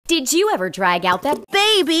Did you ever drag out that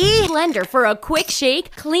baby blender for a quick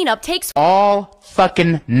shake? Cleanup takes all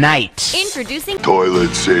fucking night. Introducing Toilet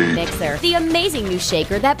Seat Mixer, the amazing new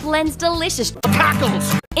shaker that blends delicious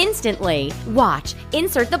Tackles. instantly. Watch,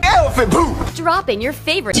 insert the Elephant poop drop in your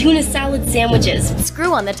favorite Tuna salad sandwiches.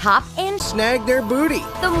 screw on the top, and Snag their booty.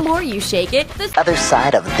 the more you shake it, the Other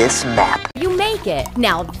side of this map. you make it.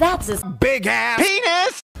 Now that's as Big ass.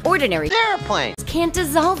 Penis. ordinary Airplane. can't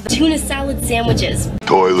dissolve the Tuna salad sandwiches.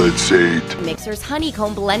 Toilet Seat Mixer's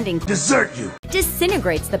honeycomb blending Desert you.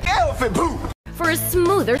 disintegrates the Elephant poop for a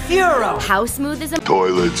smoother Furo. How smooth is a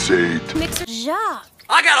Toilet Seat mixer? Jacques.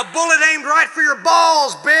 I got a bullet aimed right for your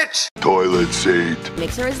balls, bitch! Toilet Seat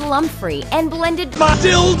Mixer is lump-free and blended, My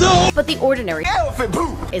dildo. but the ordinary Elephant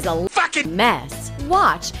poop is a Fucking mess.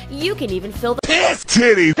 Watch, you can even fill the piss.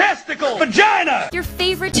 Titty Testicle. Vagina. your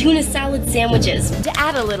favorite Tuna salad sandwiches. to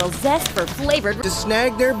add a little zest for flavored. To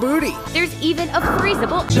snag their booty. There's even a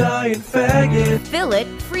freezable. Giant faggot. Fill it,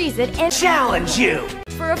 freeze it, and Challenge you.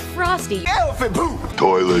 for a frosty Elephant poop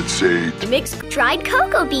Toilet Seat mix dried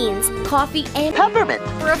cocoa beans, coffee, and Peppermint.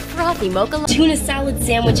 for a frothy mocha. Tuna salad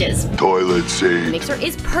sandwiches. Toilet Seat Mixer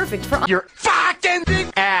is perfect for. Your fucking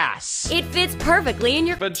ass. It fits perfectly in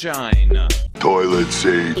your Vagina. Toilet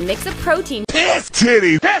Seat mix of protein. Piss.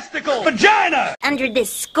 Titty Testicle. Vagina. Under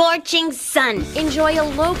this scorching sun. Enjoy a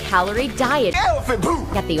low-calorie diet Elephant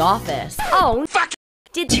poop at the office. Oh, Fuck.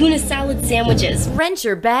 did Tuna salad sandwiches. rent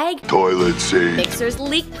your bag? Toilet Seat Mixer's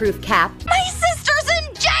leak-proof cap, My sister's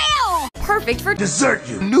in jail! perfect for. Desert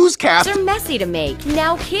you. Newscast. Are messy to make.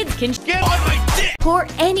 Now kids can Get on my dick. pour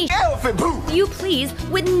any Elephant poop you please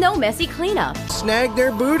with no messy cleanup. Snag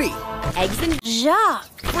their booty. Eggs and Jacques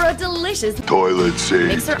for a delicious Toilet Seat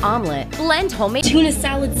mixer omelet. Blend homemade. Tuna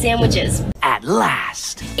salad sandwiches. At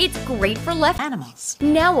last. It's great for left animals.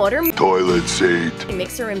 Now order Toilet Seat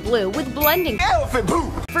mixer in blue with blending Elephant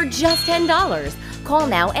poop for just $10. Call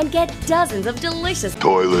now and get dozens of delicious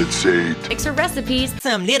Toilet Seat mixer recipes.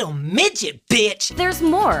 Some little midget, bitch. There's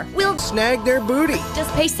more. We'll Snag their booty.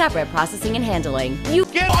 just pay separate processing and handling. You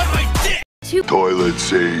Get on my dick. two Toilet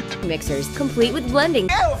Seat mixers complete with blending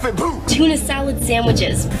Elephant poop Tuna salad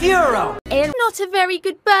sandwiches. Furo. and not a very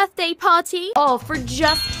good birthday party. All for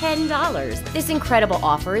just $10. This incredible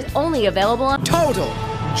offer is only available on Total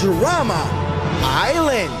Drama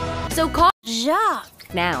Island. so call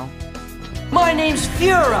Jacques now. My name's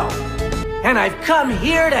Furo, and I've come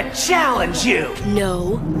here to challenge you.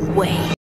 No way.